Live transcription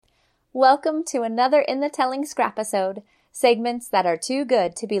Welcome to another In the Telling Scrapisode, segments that are too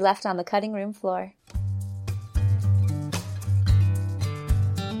good to be left on the cutting room floor.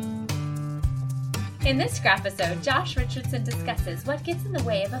 In this Scrapisode, Josh Richardson discusses what gets in the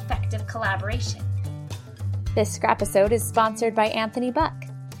way of effective collaboration. This Scrapisode is sponsored by Anthony Buck.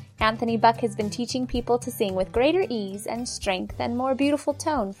 Anthony Buck has been teaching people to sing with greater ease and strength and more beautiful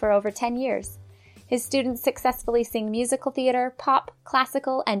tone for over 10 years. His students successfully sing musical theater, pop,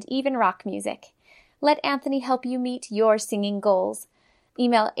 classical, and even rock music. Let Anthony help you meet your singing goals.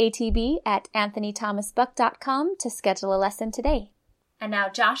 Email atb@anthonythomasbuck.com to schedule a lesson today. And now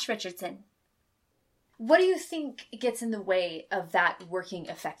Josh Richardson. What do you think gets in the way of that working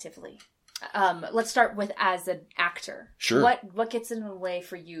effectively? Let's start with as an actor. Sure. What gets in the way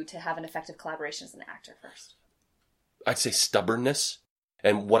for you to have an effective collaboration as an actor first? I'd say stubbornness.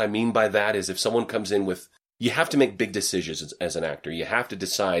 And what I mean by that is if someone comes in with, you have to make big decisions as an actor. You have to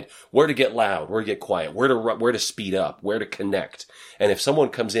decide where to get loud, where to get quiet, where to speed up, where to connect. And if someone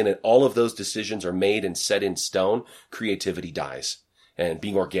comes in and all of those decisions are made and set in stone, creativity dies and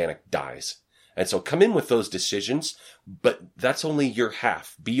being organic dies. And so come in with those decisions, but that's only your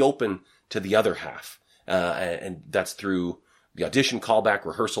half. Be open to the other half. And that's through the audition, callback,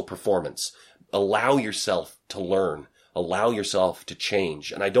 rehearsal, performance. Allow yourself to learn. Allow yourself to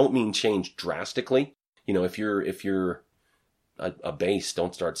change. And I don't mean change drastically. You know, if you're a bass,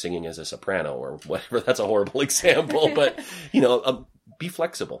 don't start singing as a soprano or whatever. That's a horrible example. But, be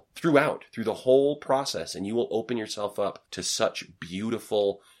flexible through the whole process, and you will open yourself up to such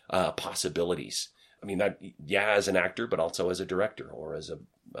beautiful possibilities. I mean, as an actor, but also as a director or as a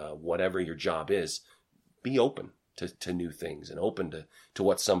whatever your job is, be open to new things and open to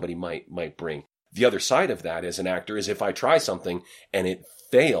what somebody might bring. The other side of that as an actor is if I try something and it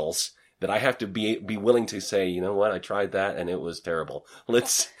fails, that I have to be willing to say, you know what, I tried that and it was terrible.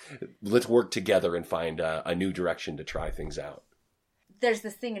 Let's work together and find a new direction to try things out. There's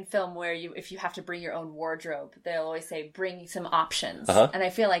this thing in film where if you have to bring your own wardrobe, they'll always say, bring some options. Uh-huh. And I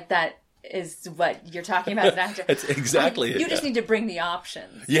feel like that is what you're talking about as an actor. That's exactly it. You just need to bring the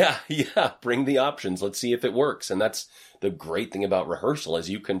options. Yeah, bring the options. Let's see if it works. And that's the great thing about rehearsal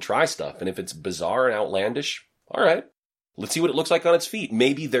is you can try stuff. And if it's bizarre and outlandish, all right, let's see what it looks like on its feet.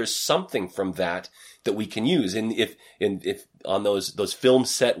 Maybe there's something from that we can use. And if on those film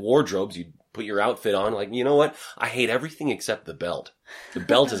set wardrobes, you put your outfit on, like, you know what? I hate everything except the belt. The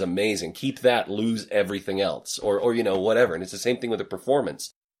belt is amazing. Keep that, lose everything else. Or whatever. And it's the same thing with a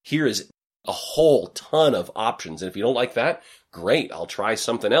performance. Here is a whole ton of options. And if you don't like that, great, I'll try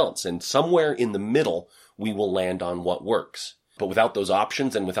something else. And somewhere in the middle, we will land on what works. But without those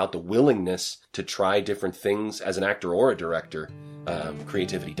options and without the willingness to try different things as an actor or a director,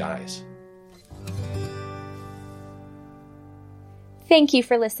 creativity dies. Thank you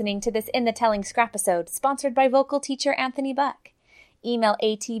for listening to this In the Telling Scrapisode, sponsored by vocal teacher Anthony Buck. Email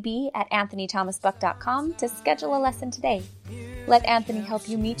atb@anthonythomasbuck.com to schedule a lesson today. Let Anthony help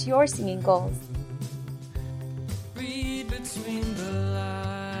you meet your singing goals. Read between